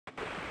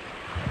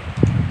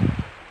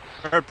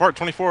at part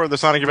 24 of the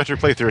Sonic Adventure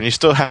playthrough, and you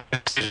still have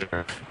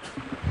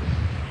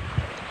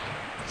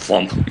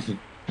Flump.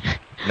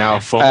 now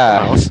full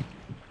mouse.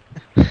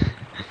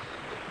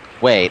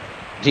 Wait,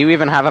 do you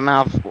even have a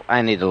mouth?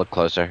 I need to look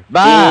closer.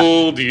 Bah!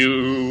 Fooled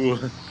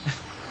you.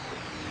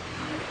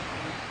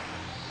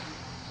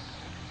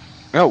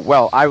 Oh,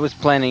 well, I was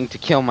planning to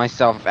kill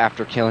myself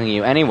after killing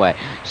you anyway,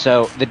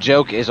 so the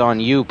joke is on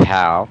you,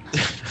 pal.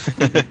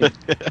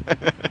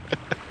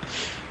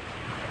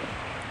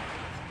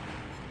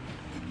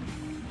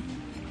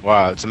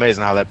 Wow, it's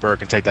amazing how that bird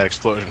can take that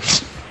explosion.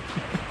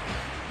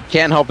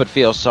 Can't help but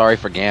feel sorry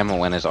for Gamma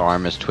when his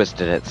arm is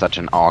twisted at such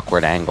an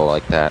awkward angle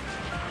like that.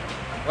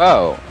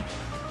 Whoa.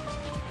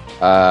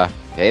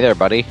 Hey there,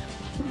 buddy.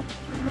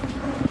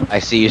 I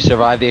see you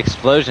survived the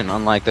explosion,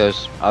 unlike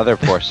those other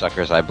poor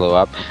suckers I blew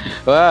up.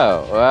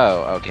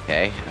 Whoa,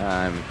 okay.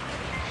 I'm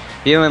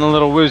feeling a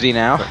little woozy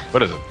now.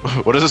 What is it?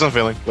 What is this I'm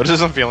feeling? What is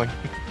this I'm feeling?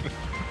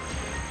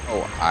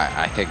 Oh,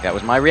 I think that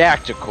was my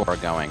reactor core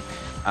going.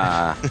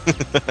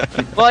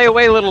 Fly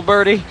away, little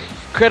birdie.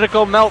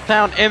 Critical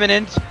meltdown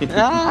imminent.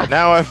 Ah.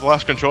 Now I've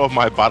lost control of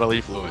my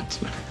bodily fluids.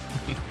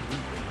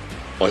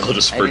 Oil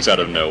just spurts out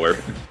of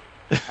nowhere.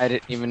 I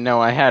didn't even know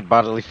I had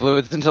bodily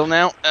fluids until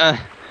now.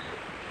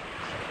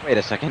 Wait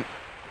a second.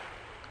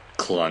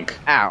 Clunk.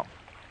 Ow.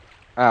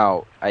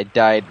 Oh, I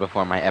died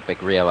before my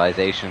epic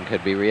realization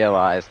could be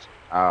realized.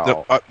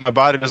 Oh. My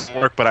body doesn't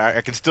work, but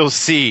I can still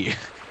see. You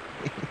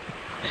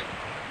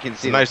can see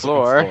It's a the nice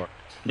floor.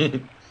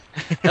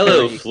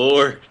 Hello,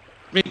 floor.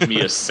 Make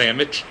me a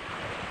sandwich.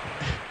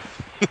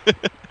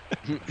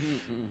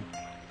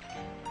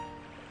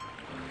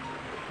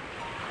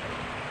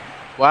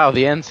 Wow,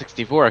 the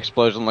N64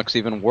 explosion looks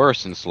even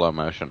worse in slow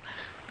motion.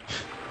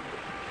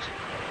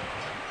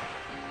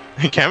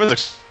 Cameras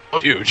looks so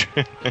huge.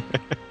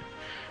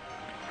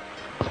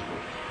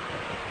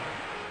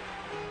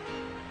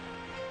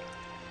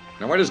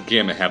 Now, why does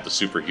Gamma have the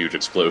super huge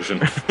explosion?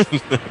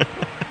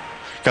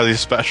 Because he's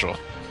special.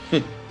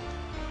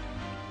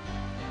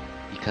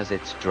 Because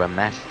it's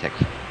dramatic.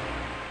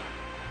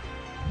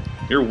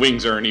 Your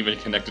wings aren't even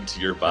connected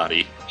to your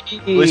body.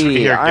 At least we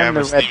can hear I'm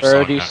the Gamma's red theme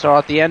bird song you now. saw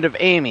at the end of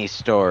Amy's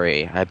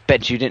story. I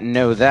bet you didn't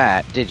know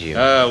that, did you? We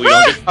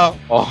don't get...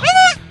 Oh.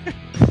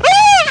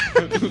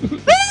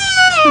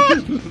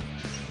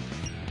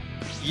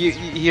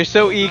 You're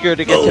so eager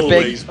to get to big.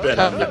 Always bet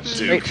on the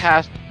straight Duke.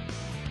 past.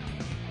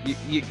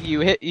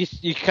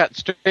 You cut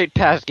straight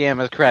past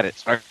Gamma's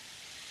credits. Are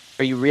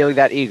you really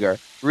that eager?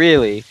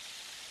 Really?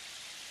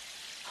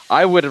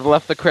 I would have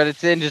left the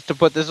credits in just to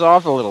put this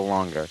off a little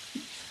longer.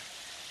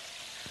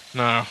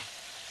 No.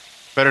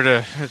 Better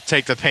to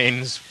take the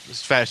pains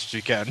as fast as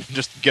you can.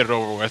 Just get it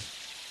over with.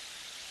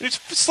 He's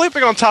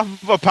sleeping on top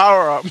of a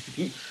power-up.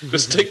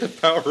 Just take the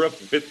power up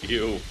with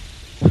you.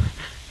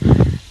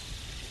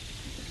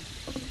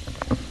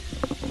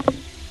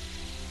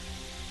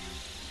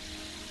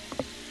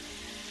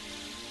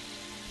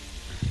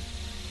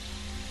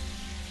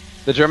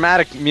 The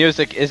dramatic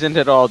music isn't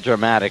at all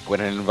dramatic when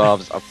it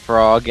involves a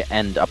frog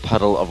and a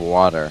puddle of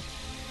water.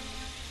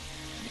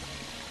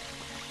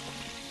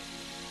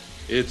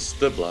 It's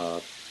the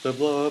blob,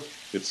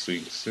 it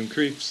swings and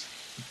creeps.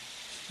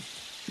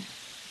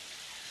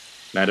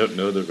 And I don't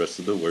know the rest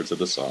of the words of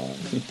the song.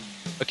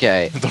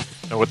 Okay. I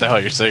don't know what the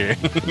hell you're saying.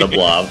 The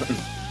blob.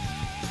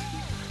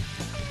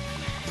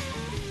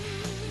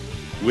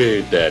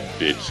 Where'd that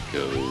bitch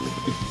go?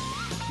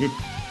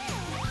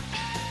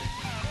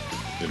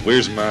 And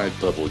where's my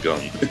bubble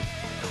gum?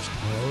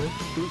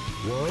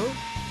 What?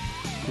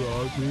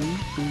 Froggy,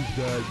 is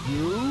that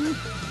you?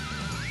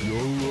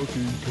 You're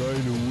looking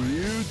kinda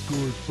weird,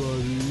 good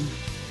buddy.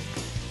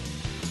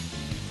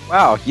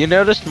 Wow, you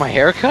noticed my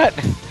haircut?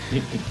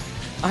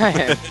 I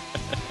am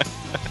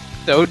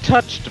so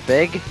touched,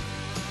 Big.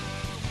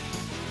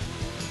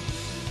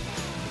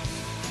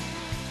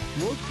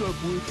 What's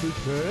up with the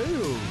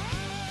tail?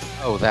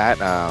 Oh, that,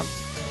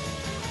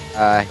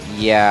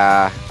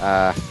 yeah,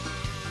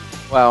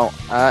 well,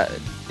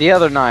 the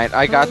other night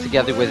I got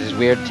together with this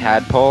weird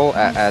tadpole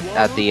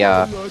at the,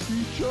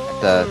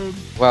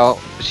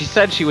 well, she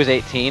said she was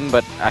 18,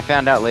 but I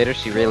found out later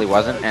she really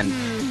wasn't, and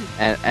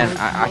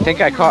I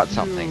think I caught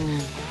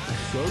something.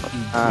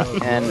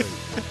 And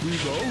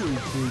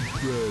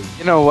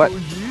you know what?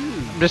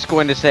 I'm just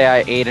going to say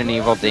I ate an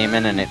evil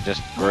demon and it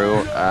just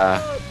grew,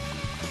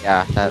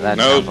 yeah, that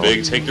No, sounds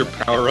Big, take your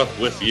power up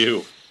with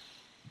you.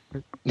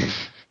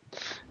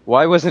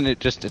 Why wasn't it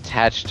just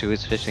attached to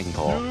his fishing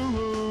pole?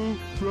 Hello,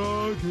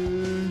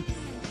 Froggy.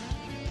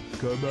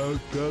 Come out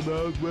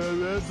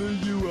wherever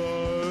you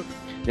are.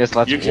 Just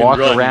let's You can walk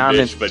run, around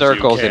bitch, in but you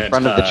circles in can't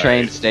front of the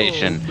train hide.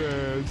 station. Oh,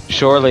 man.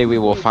 Surely we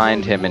will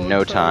find him in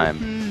no time.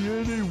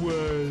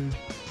 Anyway.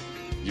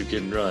 You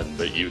can run,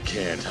 but you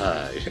can't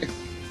hide.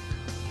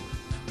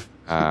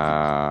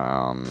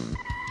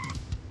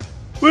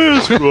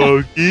 Where's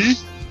Froggy?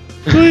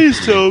 Please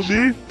tell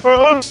me, or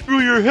I'll screw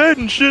your head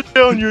and shit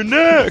down your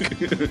neck.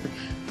 Quick!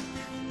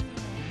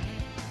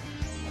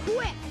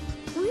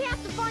 We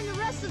have to find the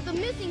rest of the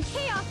missing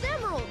Chaos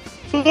Emeralds!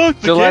 Look,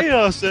 the So let's-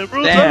 Chaos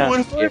Emeralds! I Damn.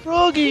 want to find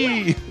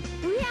Froggy!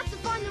 We have to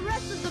find the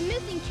rest of the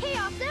missing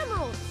Chaos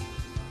Emeralds.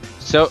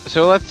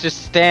 So let's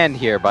just stand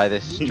here by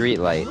this street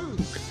light.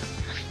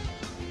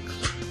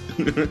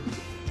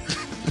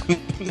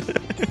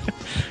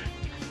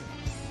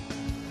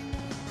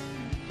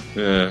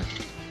 Yeah.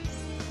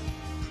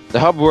 The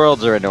hub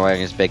worlds are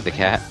annoying as Big the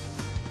Cat.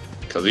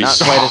 Because Not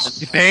he's... quite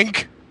as You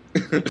think?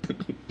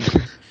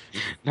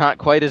 not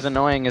quite as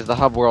annoying as the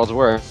hub worlds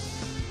were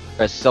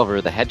as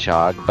Silver the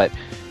Hedgehog, but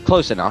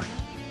close enough.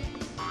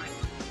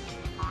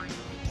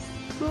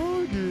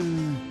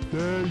 Froggy,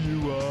 there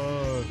you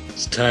are.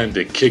 It's time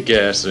to kick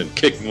ass and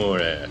kick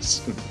more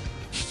ass.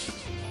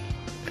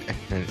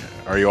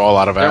 Are you all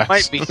out of There ass?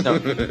 might be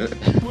some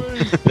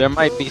Wait, there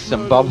might be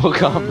some bubble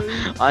gum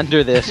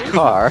under this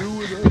car.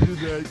 what are you doing under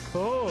that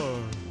car?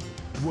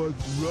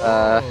 What's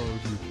wrong?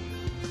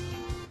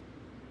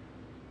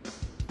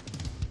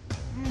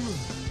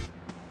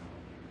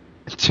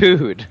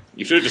 Dude.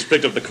 You should have just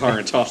picked up the car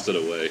and tossed it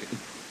away.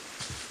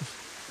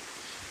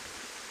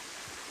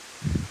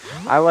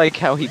 I like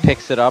how he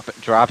picks it up,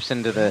 drops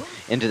into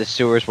the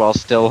sewers while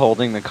still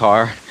holding the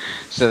car,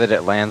 so that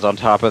it lands on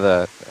top of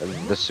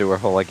the sewer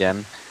hole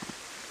again.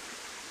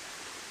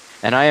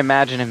 And I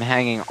imagine him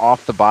hanging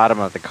off the bottom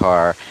of the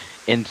car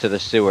into the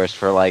sewers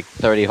for like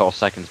 30 whole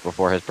seconds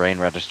before his brain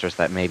registers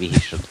that maybe he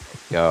should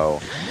go.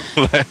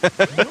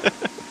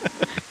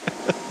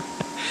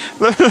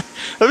 Let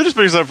me just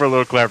bring this up for a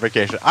little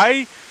clarification.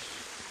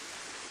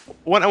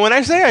 When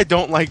I say I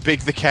don't like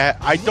Big the Cat,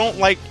 I don't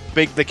like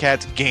Big the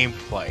Cat's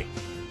gameplay.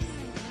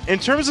 In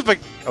terms of I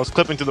was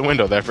clipping through the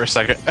window there for a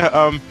second.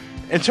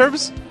 In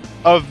terms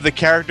of the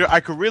character, I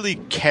could really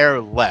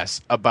care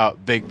less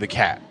about Big the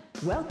Cat.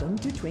 Welcome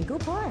to Twinkle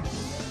Park.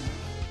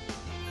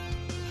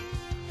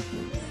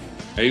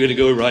 Are you gonna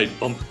go ride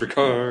bumper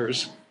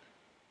cars?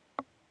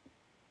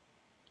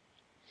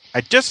 I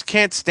just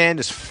can't stand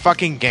his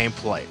fucking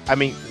gameplay. I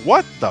mean,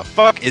 what the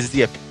fuck is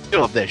the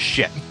appeal of this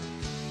shit?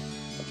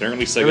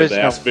 Apparently There Sega is no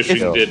Bass Fishing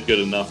issue. did good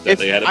enough that If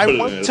they had to I put it in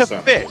want a to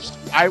sound. fish,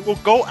 I will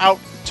go out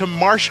to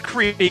Marsh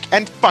Creek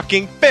and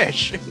fucking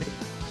fish.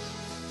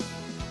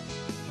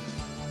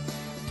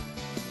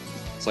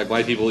 It's like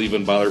why people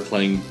even bother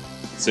playing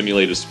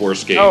simulated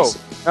sports No, games.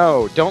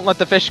 no, don't let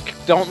the fish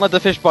bite. Don't let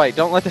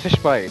the fish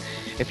bite.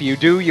 If you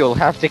do, you'll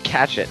have to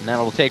catch it, and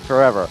that'll take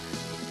forever.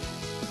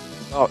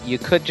 Oh, you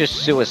could just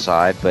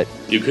suicide, but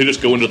You could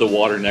just go into the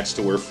water next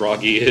to where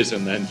Froggy is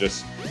and then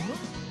just...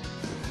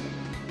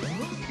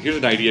 Here's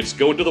an idea, just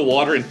go into the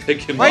water and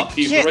pick him Why up.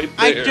 He's can't right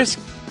I there. just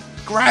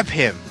grab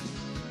him?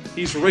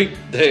 He's right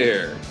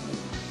there.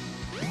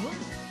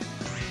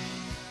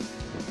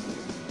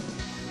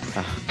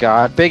 oh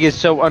god, Big is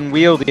so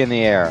unwieldy in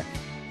the air.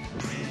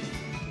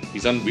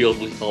 He's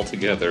unwieldy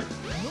altogether.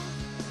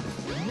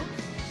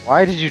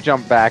 Why did you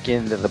jump back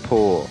into the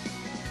pool?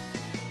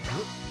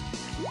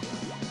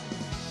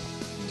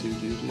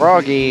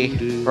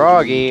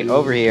 Froggy,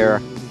 over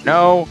here.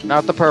 No,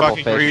 not the purple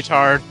Fucking fish.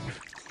 retard.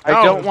 I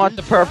No. don't want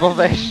the purple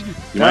fish.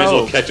 You might as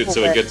well No. catch it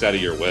so it gets out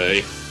of your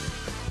way.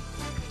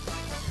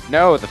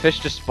 No, the fish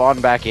just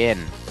spawn back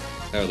in.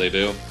 Oh, they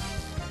do?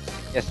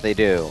 Yes, they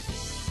do.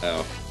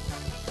 Oh.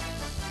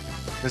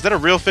 Is that a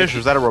real fish or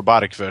is that a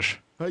robotic fish?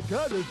 I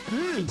got a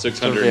fish.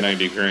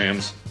 690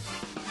 grams.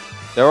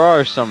 There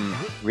are some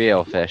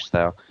real fish,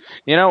 though.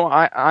 You know,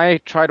 I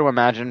try to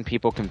imagine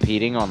people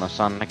competing on the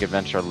Sonic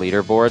Adventure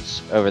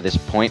leaderboards over this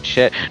point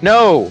shit.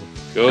 No!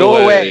 Go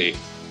away!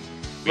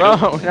 We No,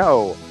 don't-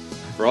 no!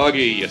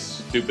 Froggy, you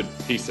stupid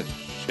piece of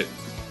shit.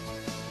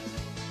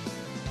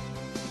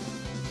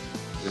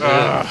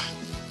 Ugh.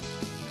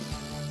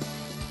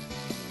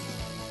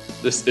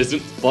 This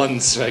isn't fun,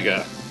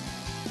 Sega.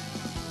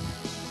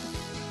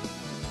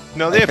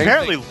 No, they I think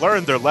apparently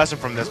learned their lesson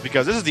from this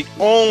because this is the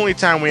only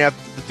time we have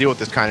to deal with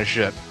this kind of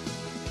shit.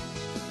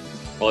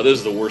 Well, it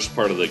is the worst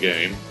part of the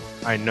game.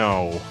 I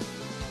know.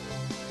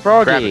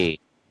 Froggy!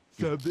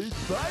 Something's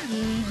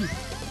fighting.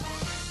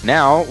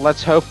 Now,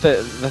 let's hope that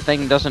the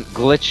thing doesn't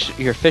glitch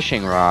your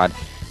fishing rod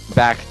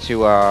back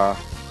to,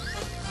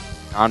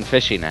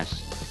 non-fishiness.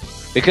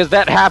 Because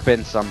that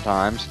happens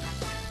sometimes.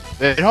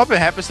 I hope it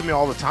happens to me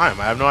all the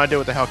time. I have no idea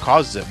what the hell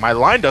causes it. My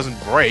line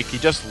doesn't break, he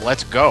just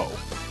lets go.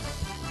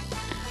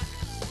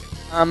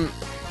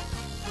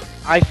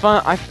 I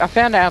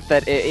found out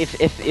that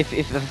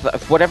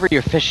if whatever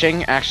you're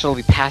fishing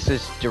actually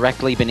passes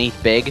directly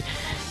beneath Big,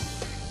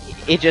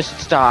 it just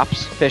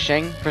stops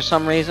fishing for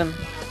some reason.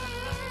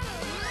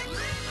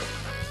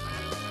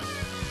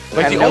 I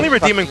Like, have the no only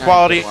redeeming fucking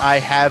quality idea why. I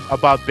have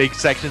about big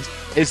sections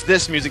is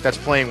this music that's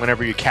playing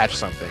whenever you catch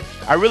something.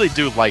 I really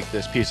do like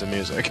this piece of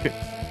music.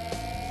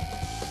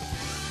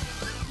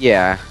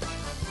 Yeah.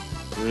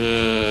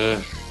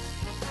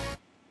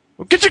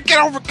 Get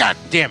over, god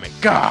damn it,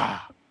 gah!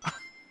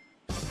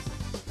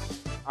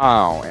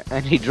 Oh,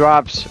 and he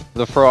drops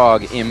the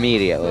frog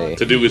immediately.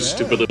 To do his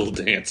stupid little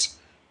dance.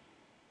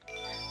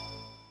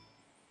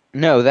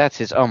 No, that's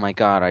his oh my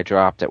god, I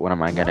dropped it, what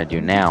am I gonna do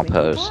now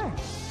pose.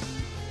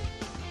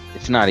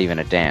 It's not even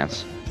a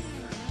dance.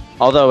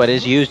 Although it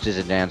is used as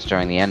a dance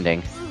during the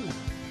ending.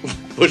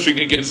 pushing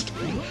against.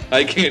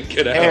 I can't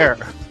get out. Air.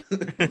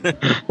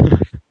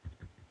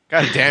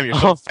 God damn, you're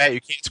so fat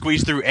you can't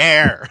squeeze through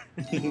air.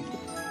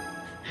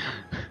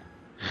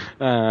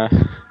 Yeah.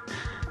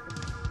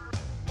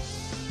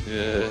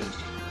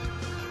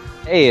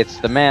 Hey, it's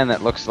the man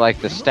that looks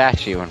like the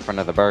statue in front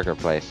of the burger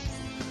place.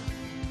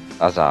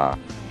 Huzzah.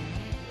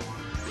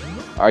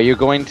 Are you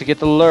going to get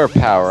the lure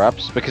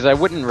power-ups? Because I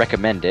wouldn't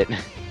recommend it.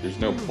 There's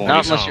no point.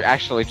 Not unless you're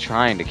actually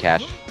trying to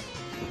catch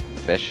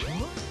fish.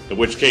 In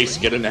which case,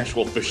 get an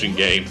actual fishing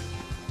game.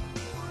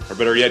 Or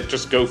better yet,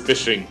 just go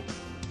fishing.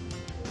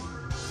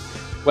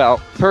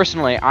 Well,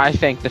 personally, I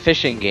think the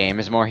fishing game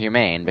is more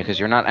humane because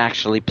you're not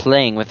actually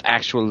playing with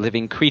actual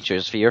living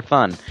creatures for your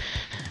fun.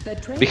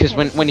 Because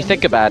when you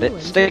think about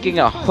it, sticking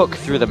a hook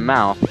through the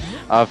mouth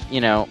of,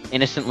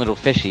 innocent little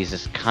fishies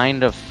is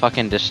kind of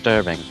fucking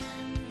disturbing.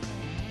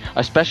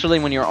 Especially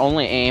when your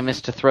only aim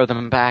is to throw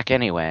them back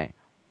anyway.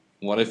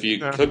 What if you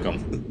cook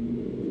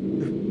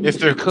them? If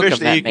they're Cook fish 'em,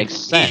 that that you can makes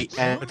sense. eat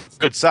and it's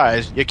good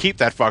size, you keep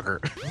that fucker.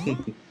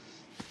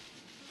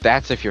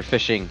 That's if you're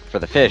fishing for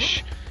the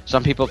fish.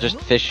 Some people just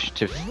fish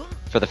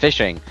for the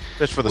fishing.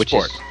 Just for the which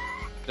sport.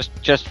 Is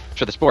just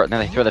for the sport, and then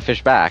they throw the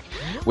fish back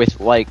with,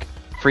 like,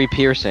 free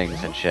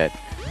piercings and shit.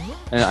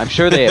 And I'm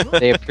sure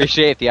they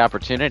appreciate the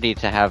opportunity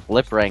to have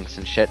lip rings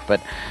and shit,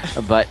 but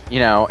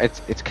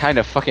it's kind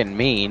of fucking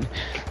mean.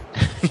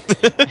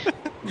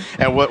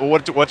 And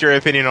what's your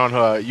opinion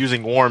on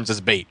using worms as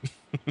bait?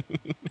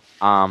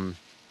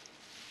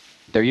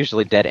 They're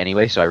usually dead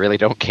anyway, so I really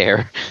don't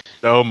care.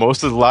 No,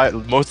 most of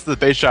the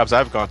bait shops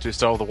I've gone to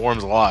sell the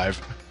worms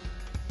alive.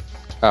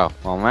 Oh,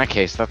 well, in that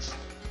case, that's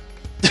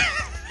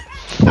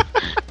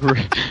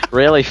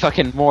really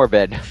fucking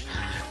morbid.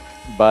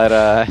 But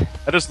I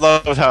just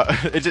love how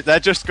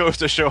that just goes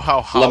to show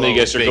how hollow. Let me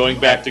guess, you're big going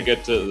back to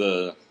get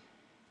to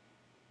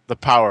the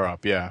power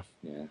up, yeah.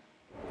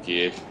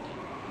 Yeah.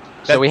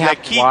 so we have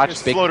that to key watch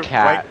just Big floated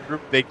Cat right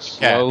through Big Cat.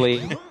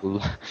 slowly.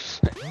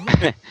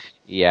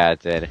 Yeah, it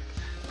did.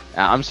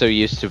 I'm so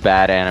used to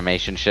bad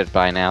animation shit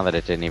by now that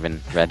it didn't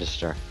even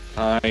register.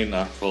 Hi,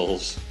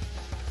 Knuckles.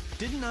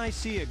 Didn't I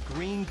see a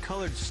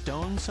green-colored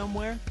stone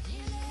somewhere?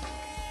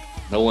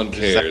 No one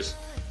cares. Is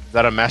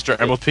that a Master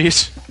Emerald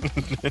piece?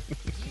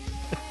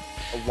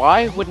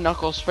 Why would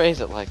Knuckles phrase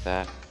it like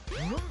that?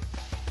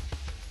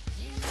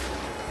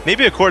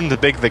 Maybe according to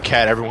Big the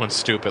Cat, everyone's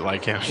stupid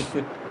like him.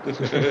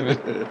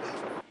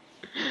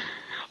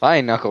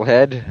 Hi,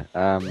 Knucklehead.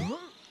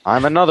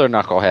 I'm another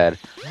Knucklehead.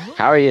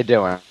 How are you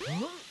doing?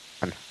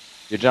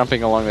 You're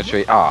jumping along the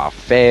tree. Aw,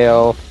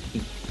 fail.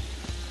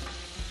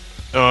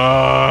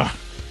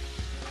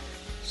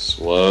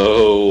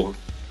 Slow.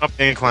 Up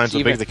inclines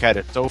with Big the Cat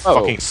is so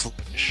fucking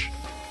sluggish.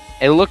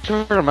 It looked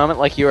for a moment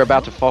like you were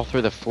about to fall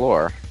through the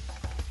floor.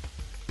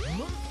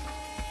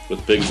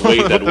 With Big's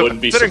weight, that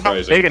wouldn't be Considering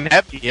how surprising. big and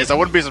heavy he is, I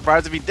wouldn't be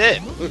surprised if he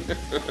did.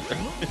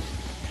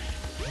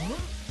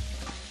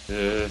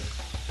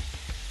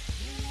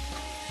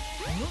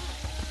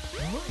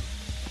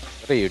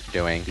 What are you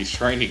doing? He's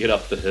trying to get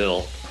up the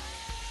hill.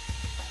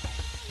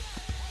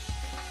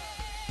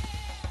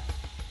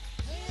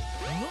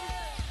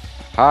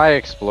 Hi,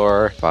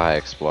 Explorer. Bye,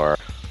 Explorer.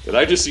 Did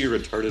I just see a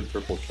retarded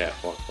purple cat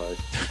walk by?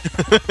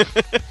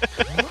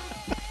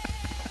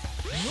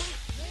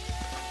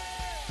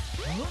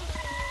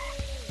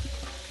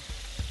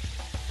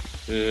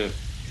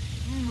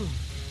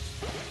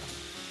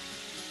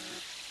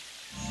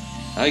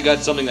 I got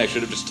something I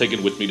should have just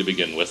taken with me to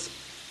begin with.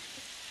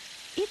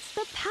 It's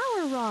the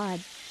power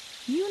rod.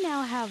 You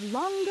now have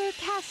longer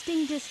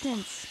casting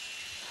distance.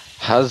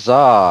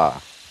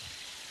 Huzzah!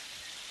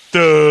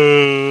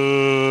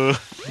 Duh.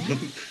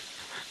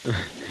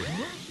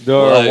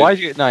 Why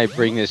didn't I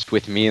bring this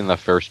with me in the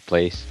first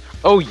place?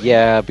 Oh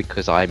yeah,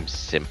 because I'm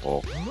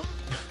simple.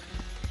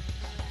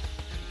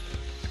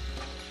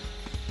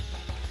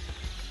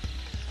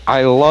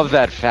 I love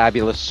that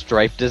fabulous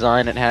stripe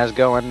design it has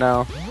going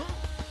now.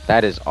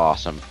 That is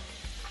awesome.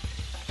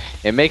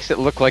 It makes it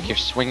look like you're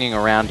swinging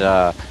around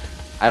I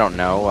don't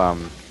know,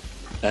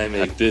 I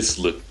make this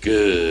look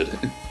good.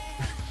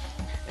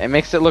 it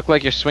makes it look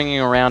like you're swinging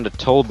around a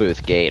toll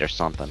booth gate or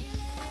something.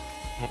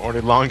 Or an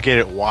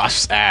elongated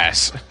wasp's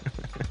ass.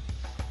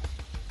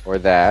 Or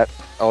that.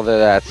 Although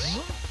that's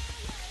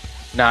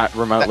not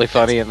remotely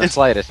funny in the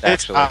slightest,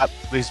 actually. It's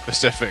oddly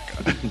specific.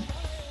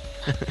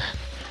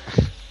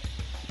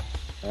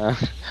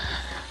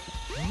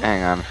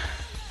 Hang on.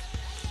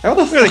 How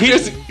the fuck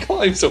does it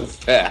climb so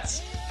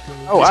fast?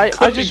 Oh, I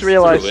clipping just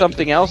realized through it.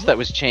 something else that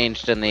was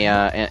changed in the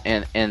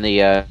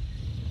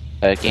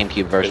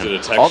GameCube version.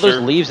 Is it a All those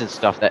texture? leaves and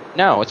stuff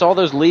it's all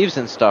those leaves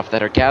and stuff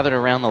that are gathered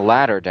around the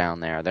ladder down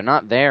there. They're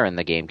not there in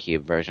the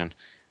GameCube version.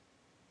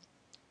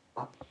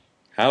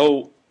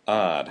 How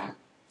odd.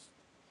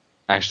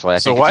 Actually, I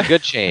think it's a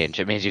good change.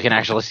 It means you can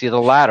actually see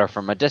the ladder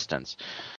from a distance.